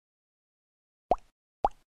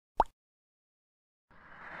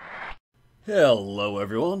Hello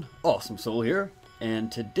everyone, Awesome Soul here,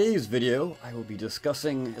 and today's video I will be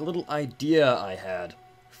discussing a little idea I had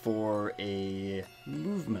for a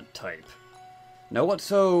movement type. Now what's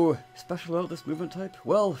so special about this movement type?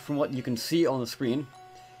 Well, from what you can see on the screen,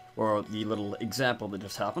 or the little example that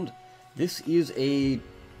just happened, this is a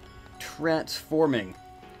transforming,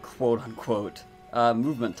 quote-unquote,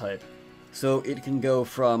 movement type. So it can go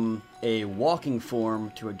from a walking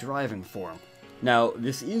form to a driving form. Now,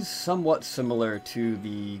 this is somewhat similar to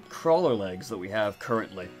the crawler legs that we have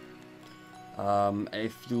currently.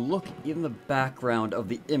 If you look in the background of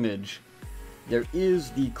the image, there is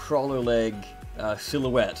the crawler leg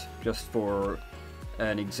silhouette, just for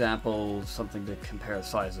an example, something to compare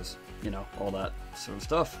sizes, you know, all that sort of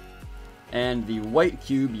stuff. And the white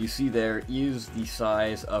cube you see there is the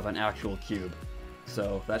size of an actual cube,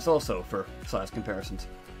 so that's also for size comparisons.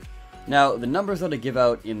 Now, the numbers that I give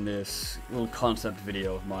out in this little concept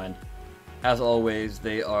video of mine, as always,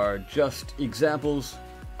 they are just examples.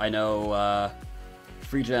 I know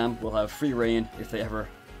Free Jam will have free reign if they ever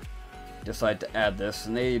decide to add this,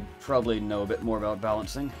 and they probably know a bit more about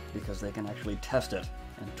balancing because they can actually test it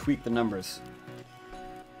and tweak the numbers.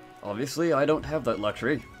 Obviously, I don't have that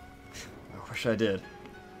luxury. I wish I did.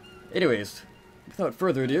 Anyways, without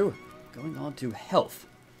further ado, going on to health.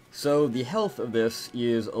 So the health of this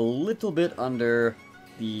is a little bit under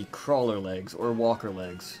the crawler legs, or walker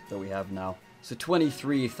legs, that we have now. So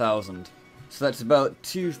 23,000. So that's about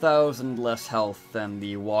 2,000 less health than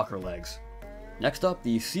the walker legs. Next up,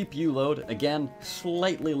 the CPU load, again,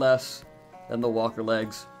 slightly less than the walker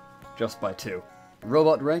legs, just by 2.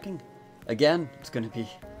 Robot ranking, again, it's going to be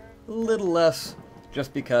a little less,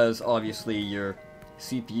 just because, obviously, your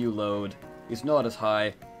CPU load is not as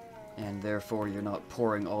high, and therefore you're not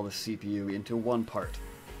pouring all the CPU into one part.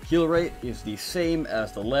 Heal rate is the same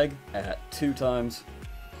as the leg at 2 times.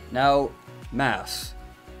 Now, mass.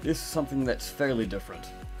 This is something that's fairly different.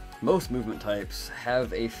 Most movement types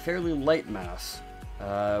have a fairly light mass.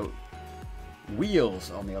 Wheels,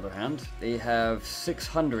 on the other hand, they have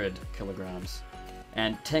 600 kilograms.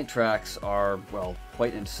 And tank tracks are, well,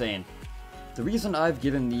 quite insane. The reason I've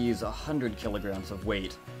given these 100 kilograms of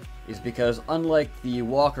weight is because, unlike the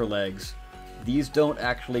walker legs, these don't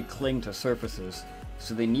actually cling to surfaces,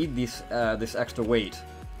 so they need this extra weight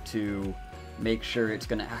to make sure it's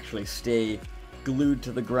going to actually stay glued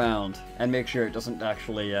to the ground and make sure it doesn't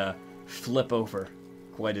actually flip over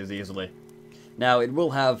quite as easily. Now, it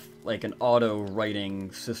will have like an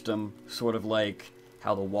auto-righting system, sort of like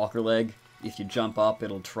how the walker leg, if you jump up,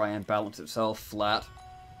 it'll try and balance itself flat.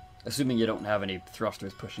 Assuming you don't have any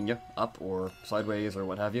thrusters pushing you up or sideways or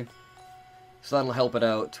what have you. So that'll help it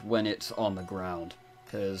out when it's on the ground,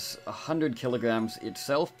 because 100 kilograms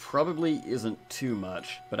itself probably isn't too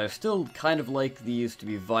much, but I still kind of like these to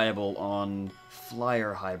be viable on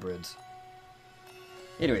flyer hybrids.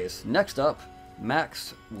 Anyways, next up,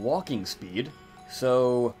 max walking speed.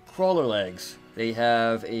 So, crawler legs, they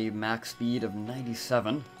have a max speed of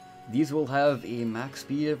 97. These will have a max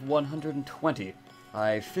speed of 120.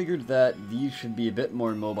 I figured that these should be a bit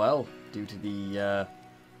more mobile due to the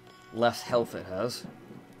less health it has,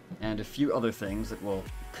 and a few other things that will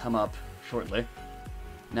come up shortly.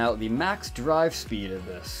 Now, the max drive speed of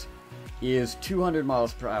this is 200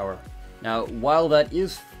 miles per hour. Now, while that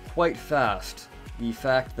is quite fast, the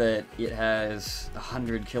fact that it has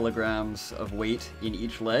 100 kilograms of weight in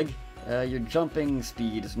each leg, your jumping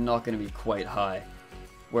speed is not going to be quite high.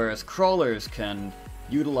 Whereas crawlers can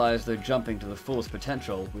utilize their jumping to the fullest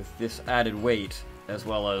potential with this added weight, as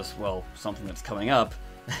well as, well, something that's coming up,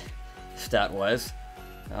 stat-wise,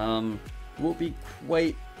 won't be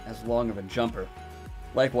quite as long of a jumper.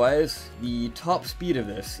 Likewise, the top speed of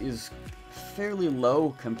this is fairly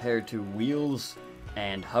low compared to Wheels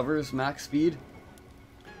and Hover's max speed.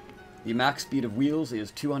 The max speed of Wheels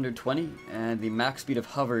is 220, and the max speed of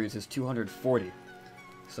Hover's is 240.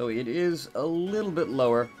 So it is a little bit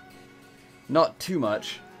lower. Not too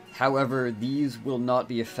much. However, these will not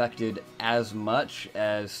be affected as much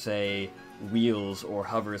as, say, Wheels or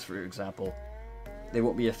Hovers, for example. They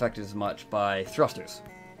won't be affected as much by thrusters.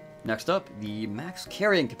 Next up, the max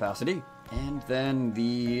carrying capacity, and then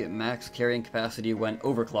the max carrying capacity when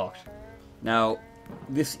overclocked. Now,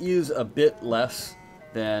 this is a bit less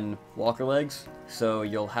than walker legs, so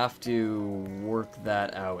you'll have to work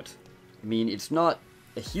that out. I mean, it's not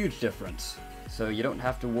a huge difference, so you don't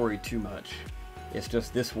have to worry too much. It's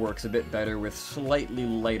just this works a bit better with slightly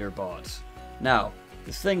lighter bots. Now,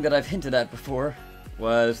 this thing that I've hinted at before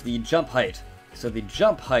was the jump height. So the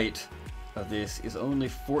jump height of this is only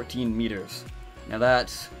 14 meters. Now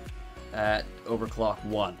that's at overclock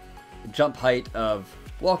 1. The jump height of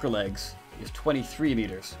walker legs is 23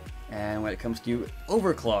 meters. And when it comes to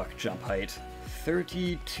overclock jump height,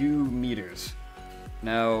 32 meters.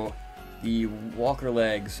 Now, the walker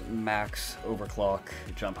leg's max overclock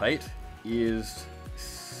jump height is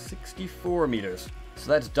 64 meters.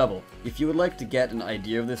 So that's double. If you would like to get an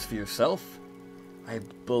idea of this for yourself, I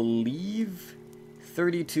believe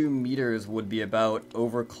 32 meters would be about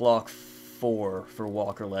overclock 4 for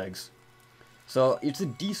walker legs. So it's a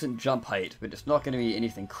decent jump height, but it's not going to be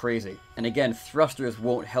anything crazy. And again, thrusters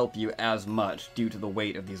won't help you as much due to the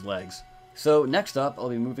weight of these legs. So next up, I'll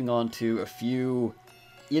be moving on to a few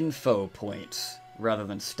info points rather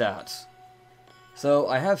than stats. So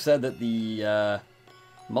I have said that the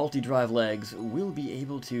multi-drive legs will be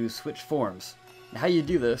able to switch forms. And how you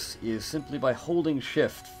do this is simply by holding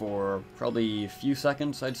shift for probably a few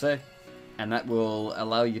seconds, I'd say, and that will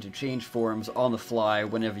allow you to change forms on the fly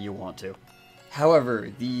whenever you want to. However,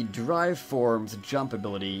 the drive form's jump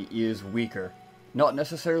ability is weaker. Not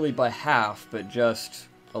necessarily by half, but just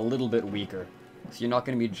a little bit weaker. So you're not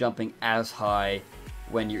going to be jumping as high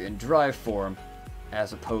when you're in drive form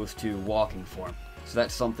as opposed to walking form. So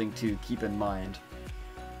that's something to keep in mind.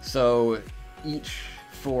 So each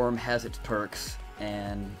form has its perks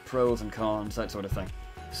and pros and cons, that sort of thing.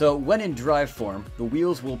 So when in drive form, the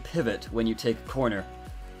wheels will pivot when you take a corner,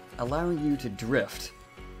 allowing you to drift.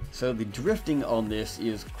 So the drifting on this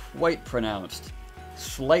is quite pronounced,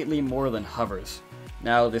 slightly more than hovers.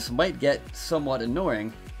 Now this might get somewhat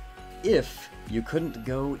annoying if you couldn't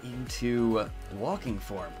go into walking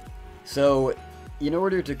form. So in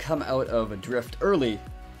order to come out of a drift early,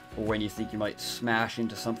 or when you think you might smash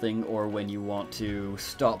into something, or when you want to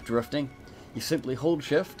stop drifting, you simply hold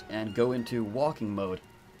shift and go into walking mode.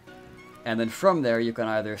 And then from there you can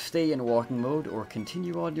either stay in walking mode or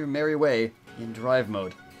continue on your merry way in drive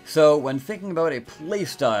mode. So when thinking about a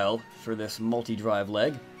playstyle for this multi-drive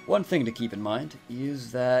leg, one thing to keep in mind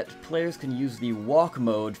is that players can use the walk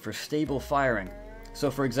mode for stable firing.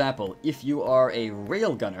 So for example, if you are a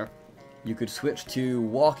railgunner, you could switch to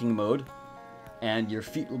walking mode, and your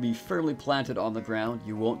feet will be firmly planted on the ground,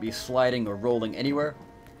 you won't be sliding or rolling anywhere,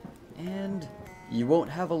 and you won't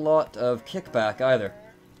have a lot of kickback either.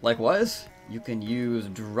 Likewise, you can use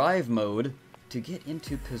drive mode to get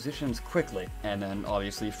into positions quickly, and then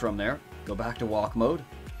obviously from there, go back to walk mode,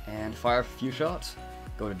 and fire a few shots,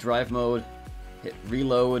 go to drive mode, hit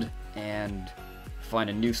reload, and find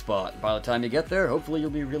a new spot. By the time you get there, hopefully you'll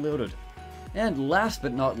be reloaded. And last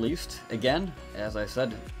but not least, again, as I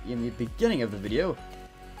said in the beginning of the video,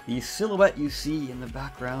 the silhouette you see in the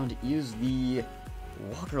background is the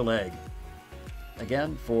walker leg.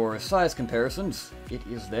 Again, for size comparisons, it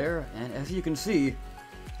is there, and as you can see,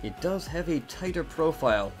 it does have a tighter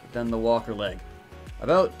profile than the walker leg.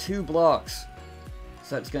 About 2 blocks.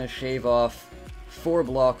 So that's going to shave off 4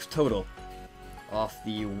 blocks total off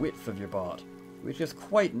the width of your bot, which is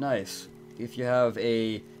quite nice. If you have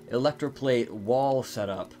a electroplate wall set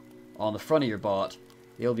up on the front of your bot,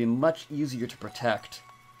 it'll be much easier to protect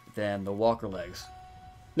than the walker legs.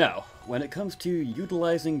 Now, when it comes to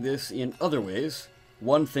utilizing this in other ways,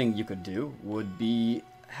 one thing you could do would be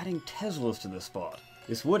adding Teslas to this bot.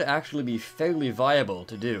 This would actually be fairly viable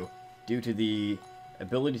to do, due to the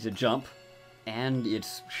ability to jump and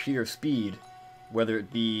its sheer speed, whether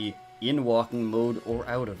it be in walking mode or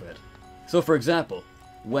out of it. So for example,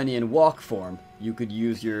 when in walk form, you could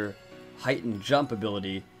use your heightened jump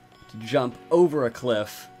ability to jump over a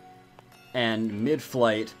cliff and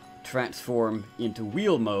mid-flight transform into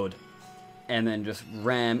wheel mode and then just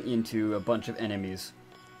ram into a bunch of enemies.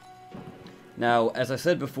 Now, as I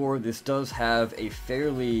said before, this does have a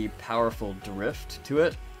fairly powerful drift to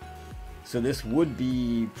it, so this would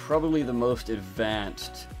be probably the most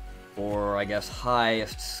advanced, or I guess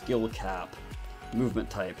highest skill cap movement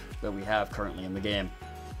type that we have currently in the game.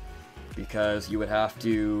 Because you would have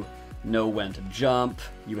to know when to jump,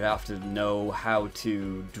 you would have to know how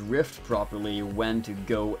to drift properly, when to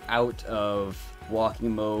go out of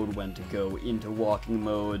walking mode, when to go into walking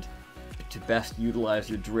mode, to best utilize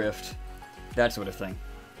your drift, that sort of thing.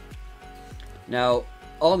 Now,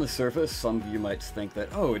 on the surface, some of you might think that,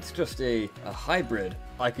 oh, it's just a hybrid.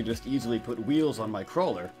 I could just easily put wheels on my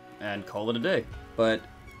crawler and call it a day. But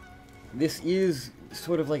this is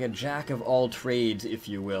sort of like a jack of all trades, if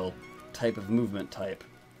you will, type of movement type.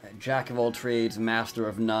 A jack of all trades, master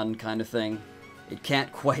of none kind of thing. It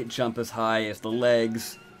can't quite jump as high as the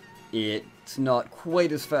legs. It's not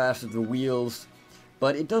quite as fast as the wheels,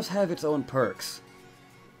 but it does have its own perks.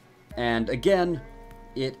 And again,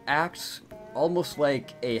 it acts almost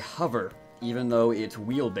like a hover, even though it's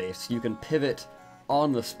wheel-based. You can pivot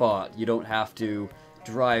on the spot. You don't have to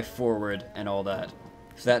drive forward and all that.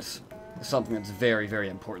 So that's is something that's very, very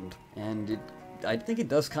important. And I think it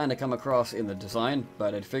does kind of come across in the design,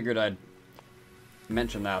 but I figured I'd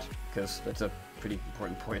mention that, because that's a pretty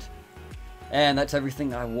important point. And that's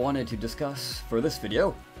everything I wanted to discuss for this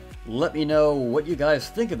video. Let me know what you guys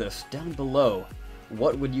think of this down below.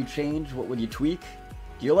 What would you change? What would you tweak?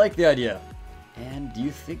 Do you like the idea? And do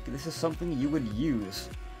you think this is something you would use?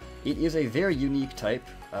 It is a very unique type.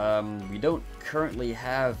 We don't currently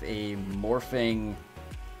have a morphing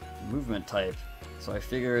movement type, so I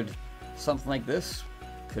figured something like this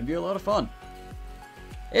could be a lot of fun.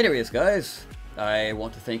 Anyways, guys, I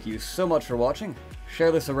want to thank you so much for watching.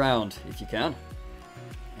 Share this around if you can.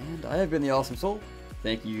 And I have been the Awesome Soul.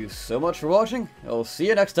 Thank you so much for watching. I'll see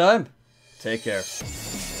you next time. Take care.